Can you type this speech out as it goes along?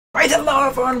Right, hello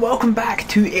everyone, welcome back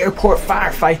to Airport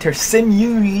Firefighter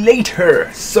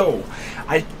Simulator. So,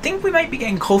 I think we might be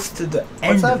getting close to the end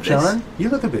of this. What's up, John? You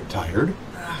look a bit tired.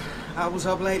 I was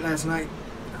up late last night.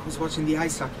 I was watching the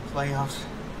ice hockey playoffs,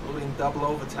 including double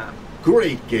overtime.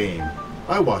 Great game.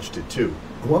 I watched it too.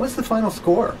 What was the final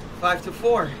score?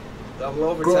 5-4, double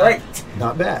overtime. Great.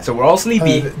 Not bad. So we're all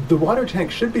sleepy. The water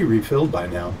tank should be refilled by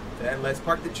now. Then let's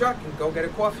park the truck and go get a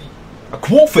coffee. A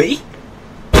coffee?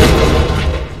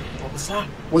 What was that?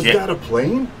 Was that a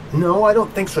plane? No, I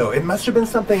don't think so. It must have been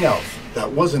something else.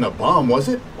 That wasn't a bomb, was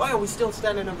it? Why are we still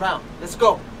standing around? Let's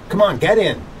go. Come on, get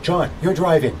in. John, you're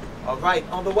driving. All right,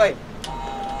 on the way.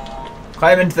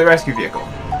 Climb into the rescue vehicle.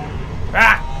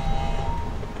 Ah!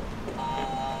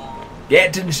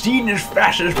 Get to the scene as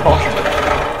fast as possible.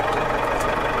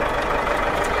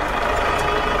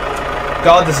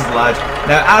 God, this is loud.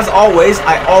 Now, as always,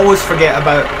 I always forget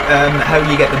about how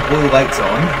you get the blue lights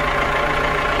on.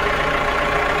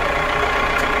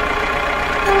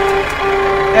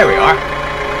 There we are.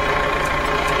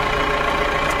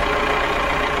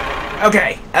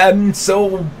 Okay,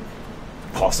 so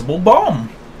possible bomb.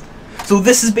 So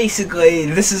this is basically,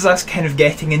 this is us kind of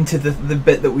getting into the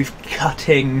bit that we've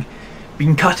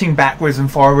been cutting backwards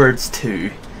and forwards to.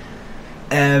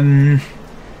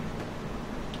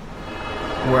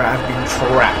 Where I've been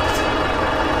trapped.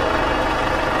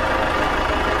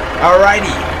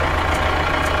 Alrighty.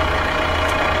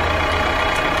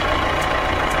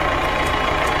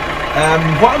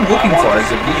 What I'm looking for is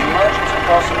a view. Emergency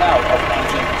personnel of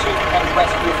Engine 2 and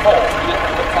Rescue 4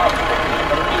 leaving the tower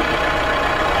immediately.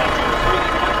 Engine 3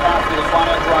 and Garfield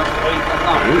Fire Drive 8 and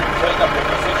 9 take up the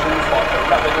positions for the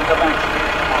rapid intervention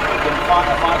and begin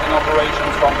firefighting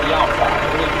operations from the outside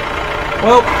immediately.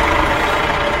 Well,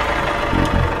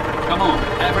 come on,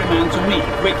 every man to me,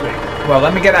 quickly. well,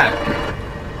 let me get out.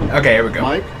 Okay, here we go.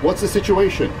 Mike, what's the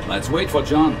situation? Let's wait for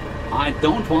John. I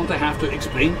don't want to have to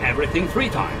explain everything 3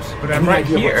 times. But I'm right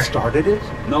Any idea here. what started it?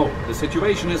 No, the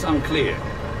situation is unclear.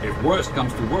 If worst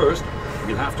comes to worst,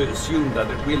 we'll have to assume that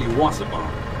it really was a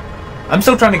bomb. I'm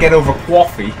still trying to get over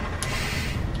coffee.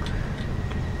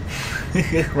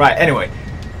 Right, anyway.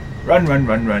 Run.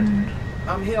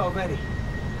 I'm here already.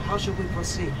 How should we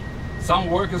proceed? Some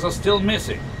workers are still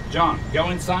missing. John,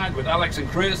 go inside with Alex and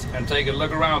Chris and take a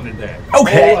look around in there.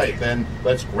 Okay. All right, then.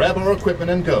 Let's grab our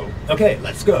equipment and go. Okay,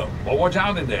 let's go. But watch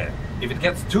out in there. If it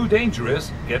gets too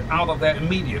dangerous, get out of there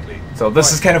immediately. So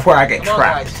this is kind of where I get Come on,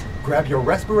 trapped. guys. Grab your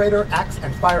respirator, axe,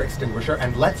 and fire extinguisher,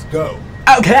 and let's go.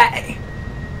 Okay.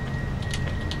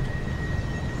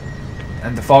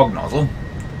 And the fog nozzle.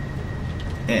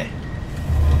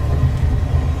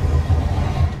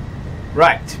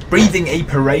 Right, breathing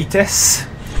apparatus.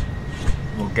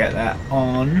 We'll get that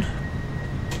on.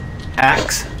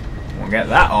 Axe. We'll get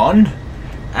that on.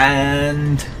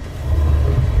 And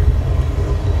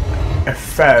a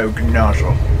fog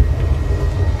nozzle.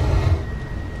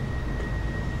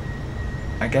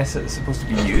 I guess it's supposed to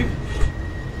be you.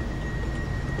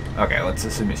 Okay, let's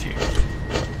assume it's you.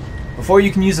 Before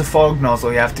you can use a fog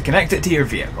nozzle, you have to connect it to your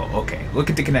vehicle. Okay, look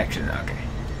at the connection. Okay.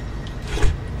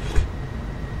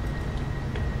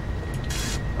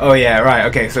 Oh yeah, right,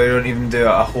 okay, so you don't even do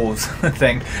a hose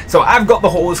thing. So I've got the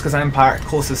hose because I'm parked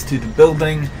closest to the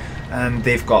building, and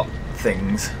they've got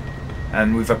things.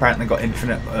 And we've apparently got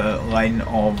infinite line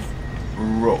of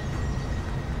rope.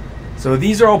 So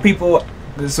these are all people,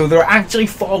 so they're actually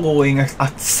following a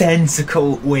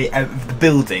sensical way out of the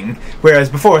building. Whereas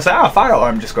before it's like, fire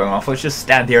alarm just going off, let's just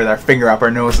stand here with our finger up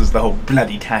our noses the whole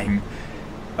bloody time.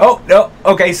 Oh, no,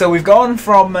 okay, so we've gone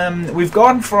from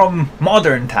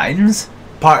modern times,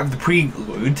 part of the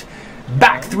prelude,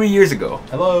 back 3 years ago.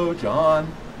 Hello,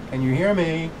 John. Can you hear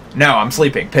me? No, I'm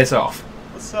sleeping. Piss off.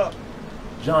 What's up?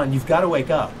 John, you've got to wake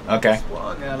up. Okay. What's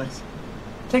wrong, Alex?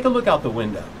 Take a look out the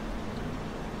window.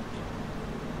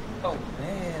 Oh,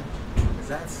 man. Is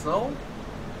that so?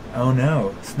 Oh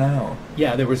no, snow.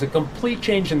 Yeah, there was a complete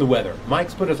change in the weather.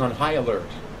 Mike's put us on high alert.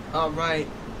 All right.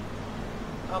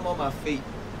 I'm on my feet.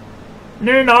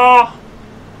 Nina!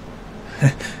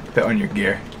 Put on your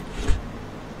gear.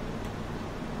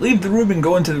 Leave the room and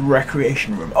go into the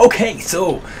recreation room. Okay,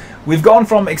 so we've gone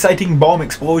from exciting bomb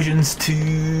explosions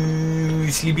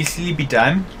to sleepy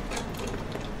time.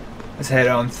 Let's head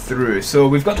on through. So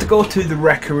we've got to go to the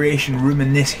recreation room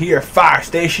in this here fire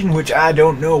station, which I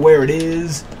don't know where it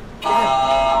is.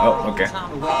 Oh, okay.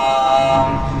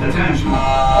 Attention.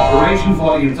 Operation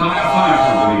for the entire fire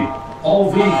company.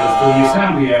 All vehicles to the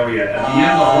assembly area at the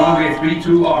end of runway 32R.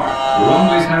 The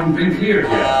runways haven't been cleared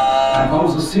yet. and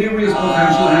pose a serious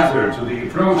potential hazard to the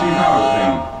approaching cargo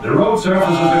plane. The road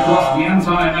surfaces across the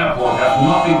entire airport have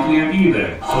not been cleared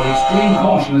either, so extreme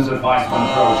caution is advised when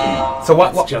approaching. So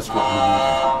what? That's just what we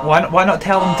need. Why not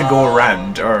tell them to go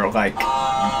around or like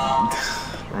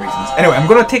reasons? Anyway, I'm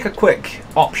gonna take a quick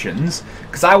options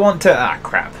because I want to. Ah,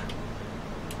 crap.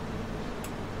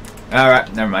 All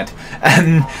right, never mind.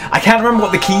 I can't remember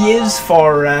what the key is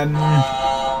for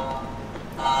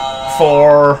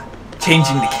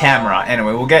changing the camera.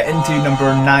 Anyway, we'll get into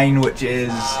number 9, which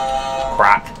is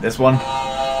crap. This one.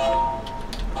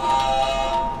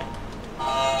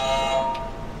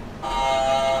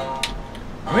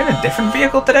 Are we in a different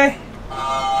vehicle today?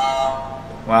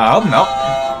 Well, I hope not.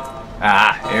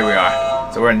 Ah, here we are.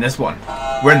 So we're in this one.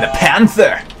 We're in the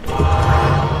Panther.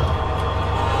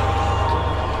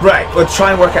 Right, let's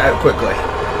try and work it out quickly.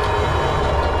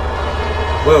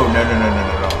 Whoa, no,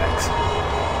 X.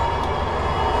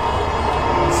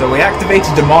 So we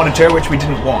activated the monitor, which we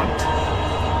didn't want.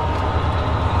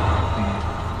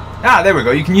 Ah, there we go,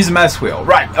 you can use the mouse wheel.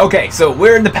 Right, okay, so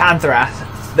we're in the Panther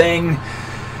thing.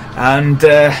 And,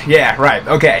 yeah, right,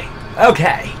 okay.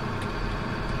 Okay.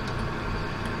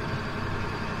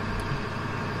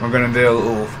 We're gonna do a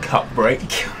little cut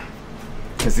break.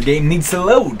 Because the game needs to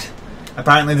load.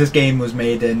 Apparently this game was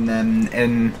made in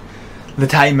the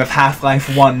time of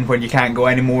Half-Life 1 when you can't go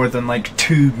any more than like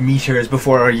 2 meters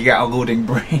before you get a loading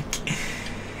break.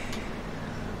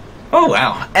 Oh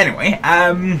wow. Anyway,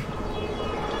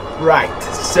 right,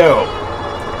 so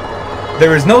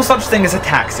there is no such thing as a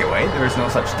taxiway, there is no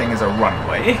such thing as a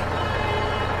runway.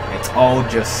 It's all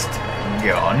just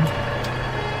gone.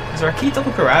 Is there a key to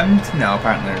look around? No,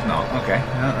 apparently there's not. Okay,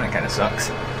 well, that kind of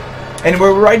sucks. And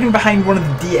we're riding behind one of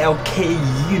the DLK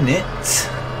units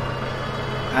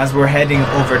as we're heading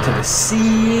over to the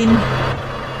scene.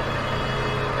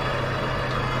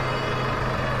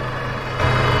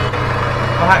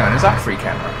 Oh, hang on, is that free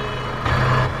camera?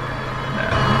 No.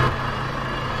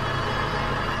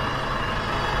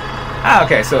 Ah,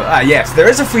 okay, so, yes, there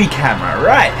is a free camera.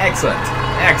 Right, excellent,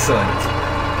 excellent.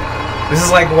 This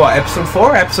is like, what, episode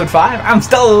 4, episode 5? I'm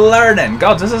still learning.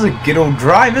 God, this is a good old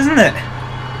drive, isn't it?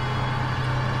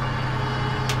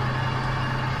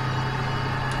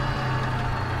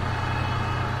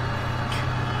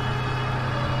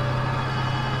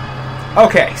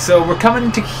 Okay, so we're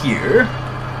coming to here,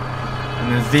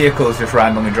 and the vehicle is just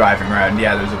randomly driving around.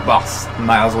 Yeah, there's a bus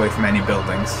miles away from any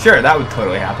buildings. Sure, that would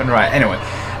totally happen. Right, anyway.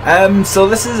 So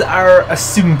this is our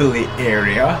assembly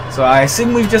area. So I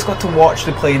assume we've just got to watch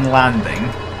the plane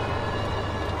landing.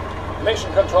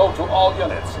 Mission control to all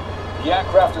units. The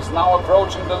aircraft is now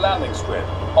approaching the landing strip.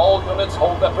 All units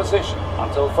hold their position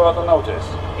until further notice.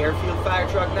 Airfield Fire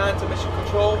Truck 9 to mission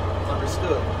control.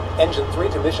 Understood. Engine 3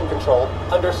 to mission control.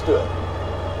 Understood.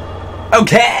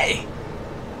 Okay!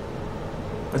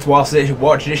 Let's watch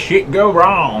this shit go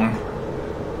wrong.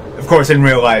 Of course, in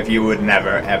real life, you would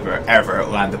never, ever, ever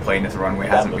land a plane if the runway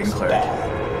hasn't been cleared.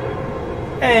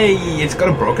 Hey, it's got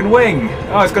a broken wing.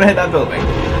 Oh, it's gonna hit that building.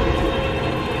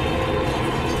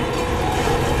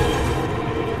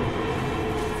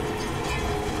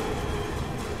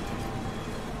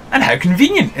 And how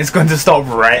convenient! It's going to stop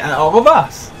right at all of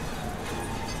us.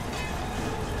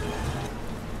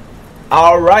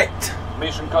 Alright.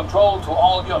 Mission control to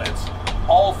all units.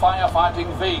 All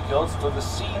firefighting vehicles to the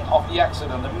scene of the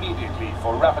accident immediately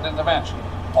for rapid intervention.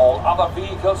 All other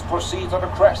vehicles proceed to the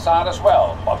crash site as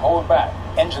well, but hold back.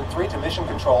 Engine 3 to mission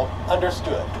control.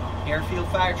 Understood. Airfield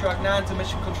Fire Truck 9 to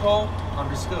mission control.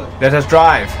 Understood. Let us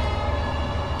drive.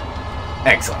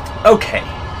 Excellent. Okay.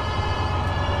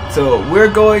 So we're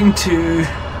going to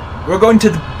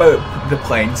the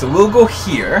plane. So we'll go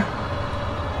here,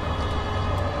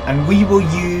 and we will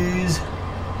use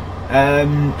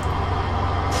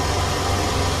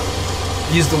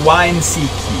the Y and C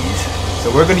keys. So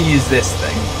we're going to use this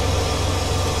thing,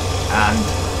 and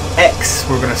X,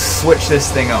 we're going to switch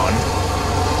this thing on.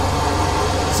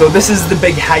 So this is the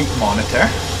big height monitor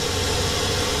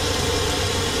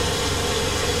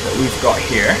that we've got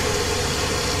here.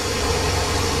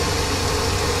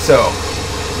 So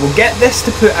we'll get this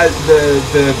to put out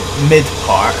the mid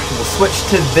part. We'll switch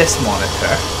to this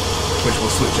monitor, which we'll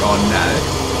switch on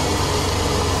now.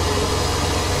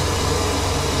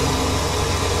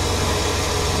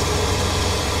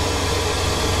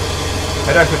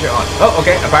 How do I switch it on? Oh,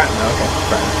 okay, apparently, okay,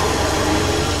 apparently.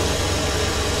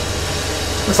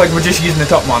 Looks like we're just using the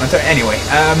top monitor. Anyway,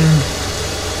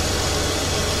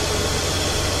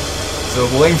 so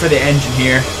we'll aim for the engine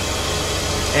here.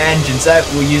 Engine's out,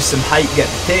 we'll use some height, get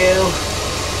the tail.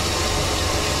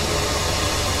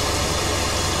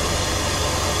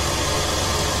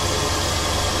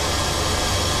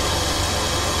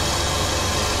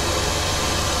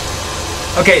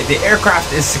 Okay, the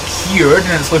aircraft is secured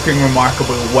and it's looking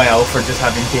remarkably well for just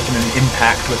having taken an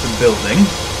impact with the building.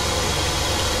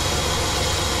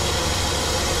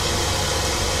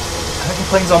 I think the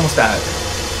plane's almost out.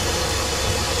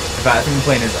 In fact, I think the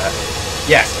plane is out.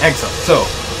 Yes, excellent. So,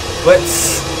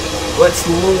 let's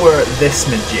lower this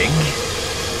majig.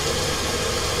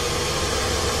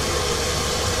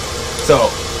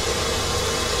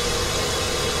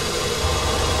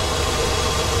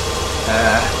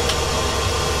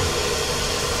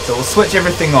 So we'll switch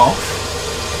everything off,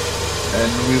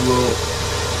 and we will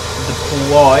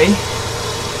deploy.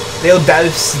 They'll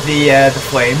douse the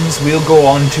flames. We'll go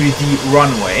on to the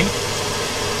runway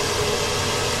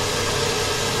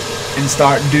and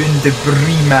start doing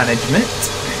debris management.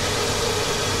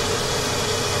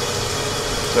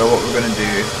 So what we're gonna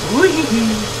do?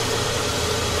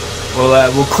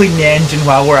 We'll clean the engine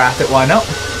while we're at it. Why not?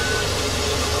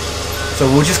 So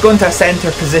we'll just go into a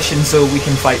center position so we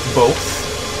can fight both.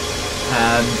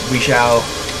 And we shall...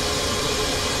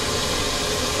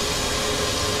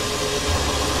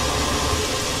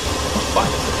 What the fuck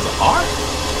is it? Is it R?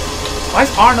 Why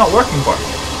is R not working for me?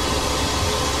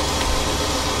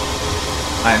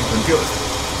 I am confused.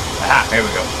 Aha, here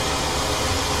we go.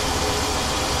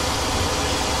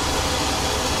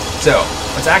 So,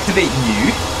 let's activate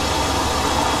you.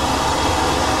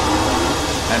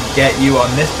 And get you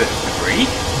on this bit of debris.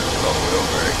 Let's go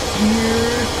over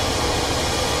here.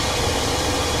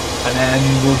 And then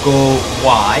we'll go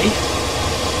Y,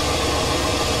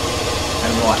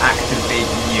 and we'll activate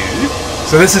you.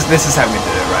 So this is how we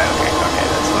do it, right? Okay,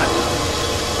 that's fine.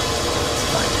 That's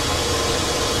fine.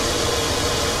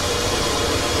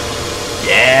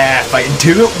 Yeah, fighting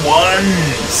two at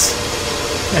once.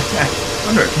 I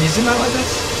wonder, can you zoom out like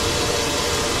this?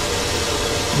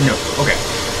 No. Okay.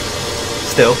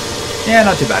 Still, yeah,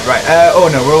 not too bad. Right. Oh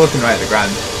no, we're looking right at the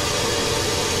ground.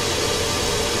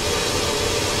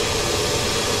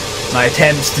 My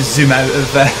attempts to zoom out of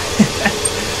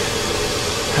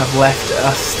have left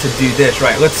us to do this.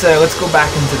 Right, let's go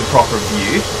back into the proper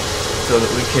view so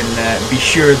that we can be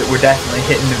sure that we're definitely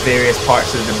hitting the various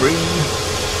parts of the debris.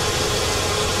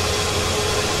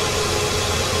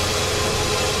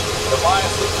 The fire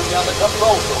seems to be under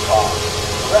control so far.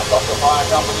 The rest of the fire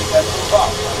company can move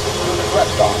up and pursue the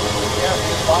rest of it. The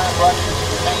airfield fire branches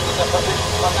remain in their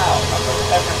positions for now until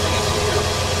everything is secure.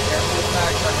 Airfield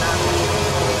fire shut down.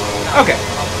 Okay.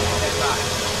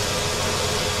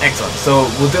 Excellent. So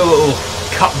we'll do a little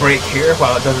cut break here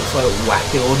while it does its little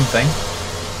wacky loading thing.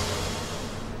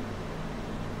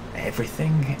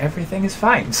 Everything is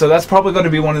fine. So that's probably going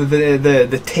to be one of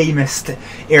the tamest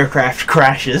aircraft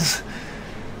crashes.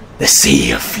 The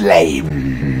Sea of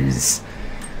Flames.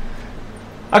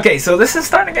 Okay, so this is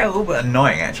starting to get a little bit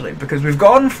annoying actually, because we've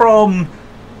gone from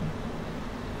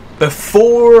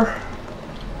before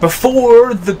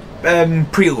the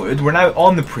prelude. We're now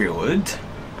on the prelude.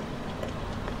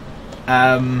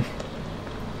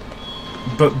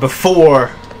 But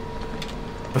before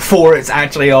it's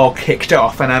actually all kicked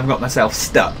off and I've got myself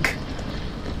stuck.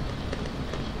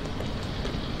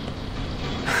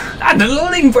 And a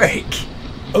loading break!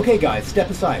 Okay guys, step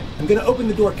aside. I'm gonna open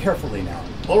the door carefully now.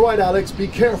 All right, Alex, be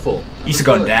careful. He's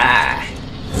gonna die.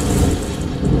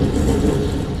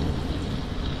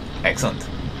 Excellent.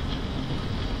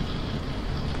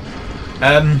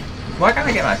 Why can't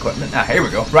I get my equipment? Ah, here we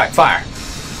go. Right, fire.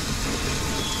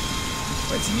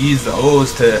 Let's use the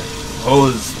hose to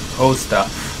hose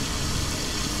stuff.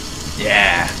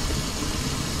 Yeah.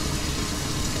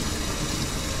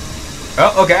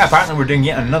 Oh, okay. Apparently we're doing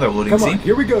yet another loading scene. Come on,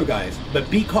 here we go, guys. But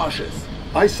be cautious.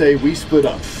 I say we split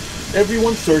up.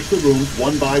 Everyone search the rooms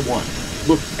one by one.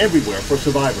 Look everywhere for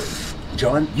survivors.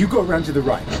 John, you go around to the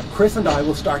right. Chris and I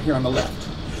will start here on the left.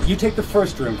 You take the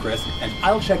first room, Chris, and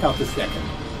I'll check out the second.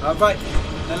 All right,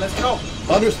 then let's go.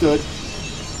 Understood.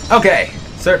 Okay.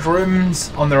 Search rooms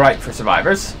on the right for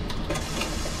survivors.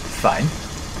 Fine.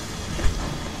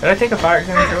 Did I take a fire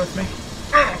extinguisher with me?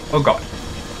 Oh god.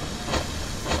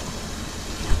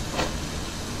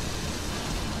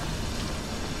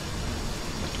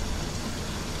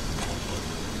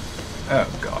 Oh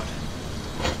god.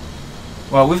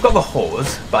 Well, we've got the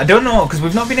hose, but I don't know, because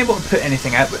we've not been able to put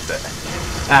anything out with it.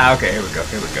 Ah, okay, here we go.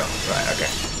 Right, okay.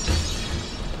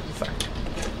 Fine.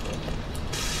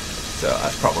 So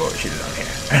that's probably what we should have done here.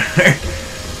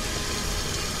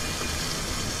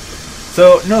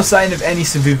 So, no sign of any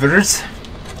survivors.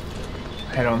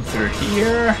 Head on through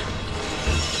here.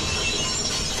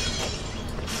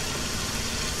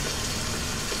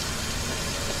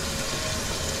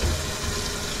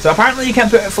 So apparently you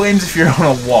can't put out flames if you're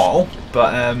on a wall,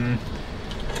 but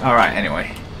alright,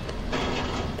 anyway.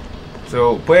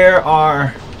 So where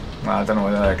are... Well, I don't know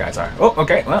where the other guys are. Oh,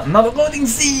 okay. Well, another loading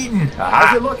scene.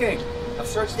 How's it looking? I've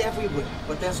searched everywhere,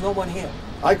 but there's no one here.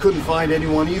 I couldn't find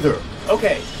anyone either.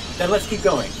 Okay, then let's keep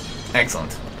going.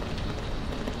 Excellent.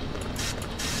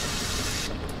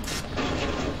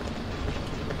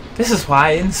 This is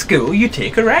why in school you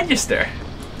take a register.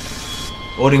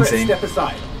 Loading Chris, scene. step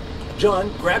aside.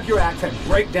 John, grab your axe and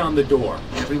break down the door.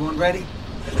 Everyone ready?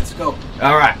 Let's go.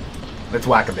 Alright. Let's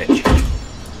whack a bitch.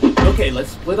 Okay,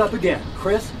 let's split up again.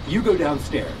 Chris, you go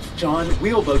downstairs. John,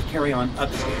 we'll both carry on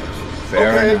upstairs.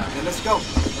 Fair Okay. enough. Then let's go.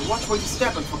 And watch where you're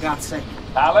stepping, for God's sake.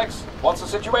 Alex, what's the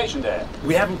situation there?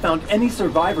 We haven't found any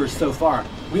survivors so far.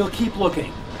 We'll keep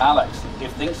looking. Alex,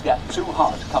 if things get too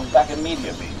hot, come back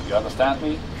immediately. You understand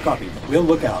me? Copy. We'll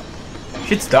look out.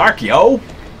 Shit's dark, yo.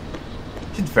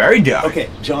 Shit's very dark. Okay,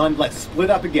 John, let's split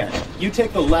up again. You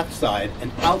take the left side,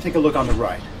 and I'll take a look on the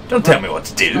right. Don't tell me what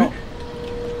to do. No.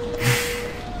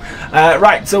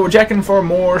 Right, so we're checking for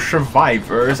more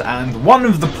survivors, and one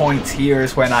of the points here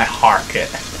is when I hark it.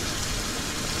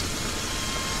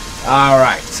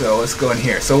 Alright, so let's go in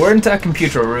here. So we're into a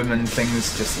computer room and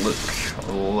things just look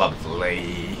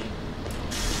lovely.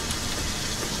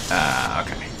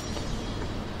 Okay.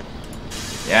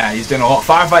 Yeah, he's doing a lot of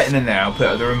firefighting in there. I'll put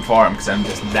out the room for him because I'm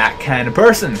just that kind of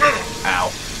person. Ow.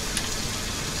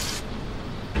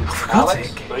 For God's Alex,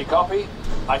 sake. do you copy?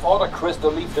 I've ordered Chris to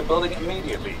leave the building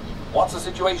immediately. What's the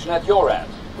situation at your end?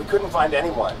 We couldn't find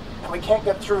anyone, and we can't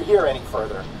get through here any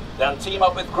further. Then team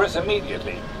up with Chris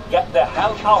immediately. Get the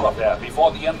hell out of there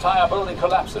before the entire building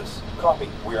collapses. Copy.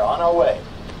 We're on our way.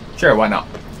 Sure, why not?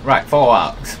 Right, follow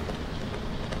Alex.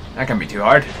 That can't be too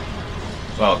hard.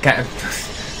 Well, it can't.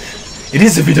 It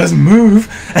is if he doesn't move.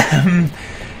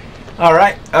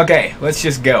 Alright, okay, let's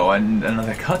just go. And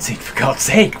another cutscene, for God's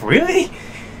sake. Really?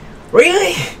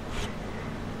 Really?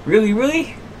 Really,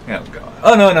 really? Oh, God.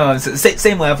 Oh, no, it's the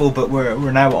same level, but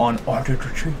we're now on Ordered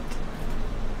Retreat.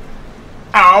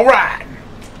 Alright!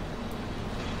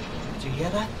 Did you hear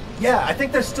that? Yeah, I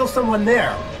think there's still someone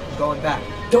there. I'm going back.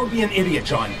 Don't be an idiot,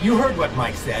 John. You heard what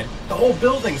Mike said. The whole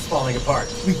building's falling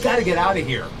apart. We've got to get out of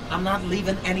here. I'm not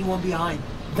leaving anyone behind.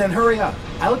 Then hurry up.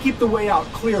 I'll keep the way out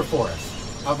clear for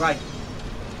us. All right.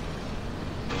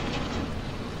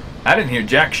 I didn't hear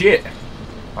jack shit.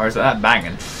 Or is that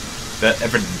banging? That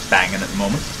everything's banging at the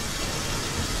moment.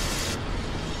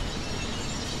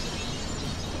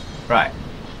 Right.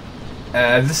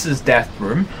 This is Death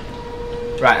Room.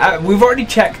 Right, we've already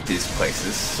checked these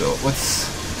places, so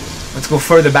let's go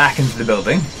further back into the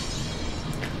building.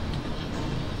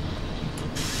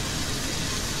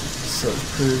 So it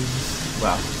proves,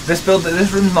 well, this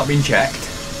room's not been checked.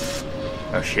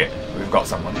 Oh shit, we've got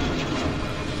someone.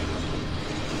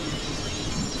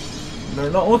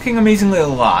 They're not looking amazingly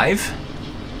alive.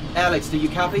 Alex, do you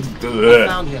copy? Ugh. I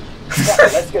found him.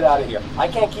 Let's get out of here. I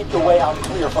can't keep the way out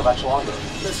clear for much longer.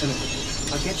 Listen,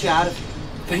 I'll get you out of here.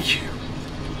 Thank you.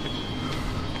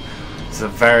 It's a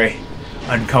very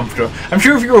uncomfortable. I'm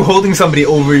sure if you were holding somebody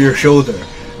over your shoulder,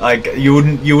 like you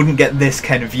wouldn't get this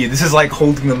kind of view. This is like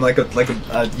holding them like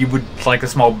you would like a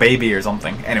small baby or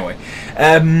something. Anyway,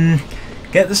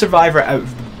 get the survivor out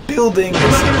of the building.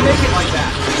 I'm not gonna make it like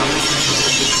that.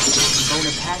 I'm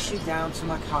gonna pass you down to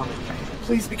my colleague.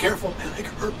 Please be careful, man. It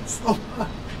hurts so much.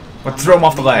 Let's throw him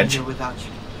off the ledge. Without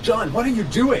you. John, what are you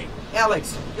doing?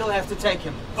 Alex, you'll have to take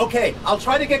him. Okay, I'll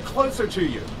try to get closer to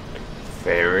you.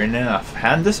 Fair enough.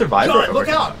 Hand the survivor John, over look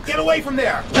to out! Get away from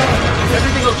there! Is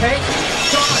everything okay?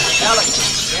 John!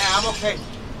 Alex, yeah, I'm okay.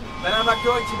 But I'm not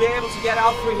going to be able to get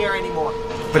out through here anymore.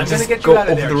 But I'm just gonna get go you out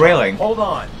of over there, the John. railing. Hold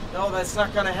on. No, that's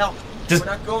not gonna help. Just-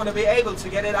 We're not going to be able to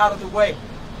get it out of the way.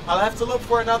 I'll have to look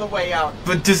for another way out.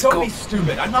 But just Don't go. be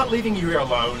stupid. I'm not leaving you here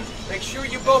alone. Make sure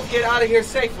you both get out of here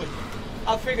safely.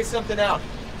 I'll figure something out.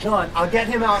 John, I'll get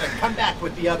him out and come back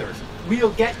with the others.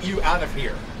 We'll get you out of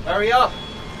here. Hurry up.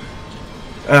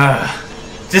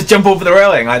 Just jump over the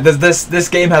railing. Like, this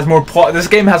game has more plot. This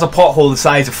game has a pothole the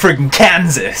size of friggin'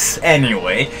 Kansas.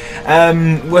 Anyway,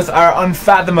 with our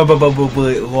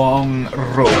unfathomably long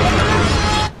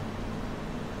road,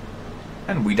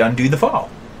 and we done do the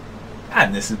fall.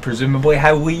 And this is presumably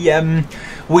how we end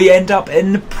up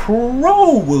in the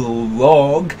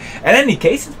prologue. In any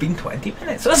case, it's been 20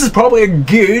 minutes, so this is probably a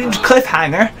good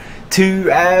cliffhanger to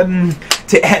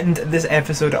end this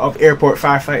episode of Airport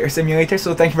Firefighter Simulator.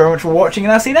 So thank you very much for watching,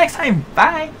 and I'll see you next time.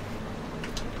 Bye.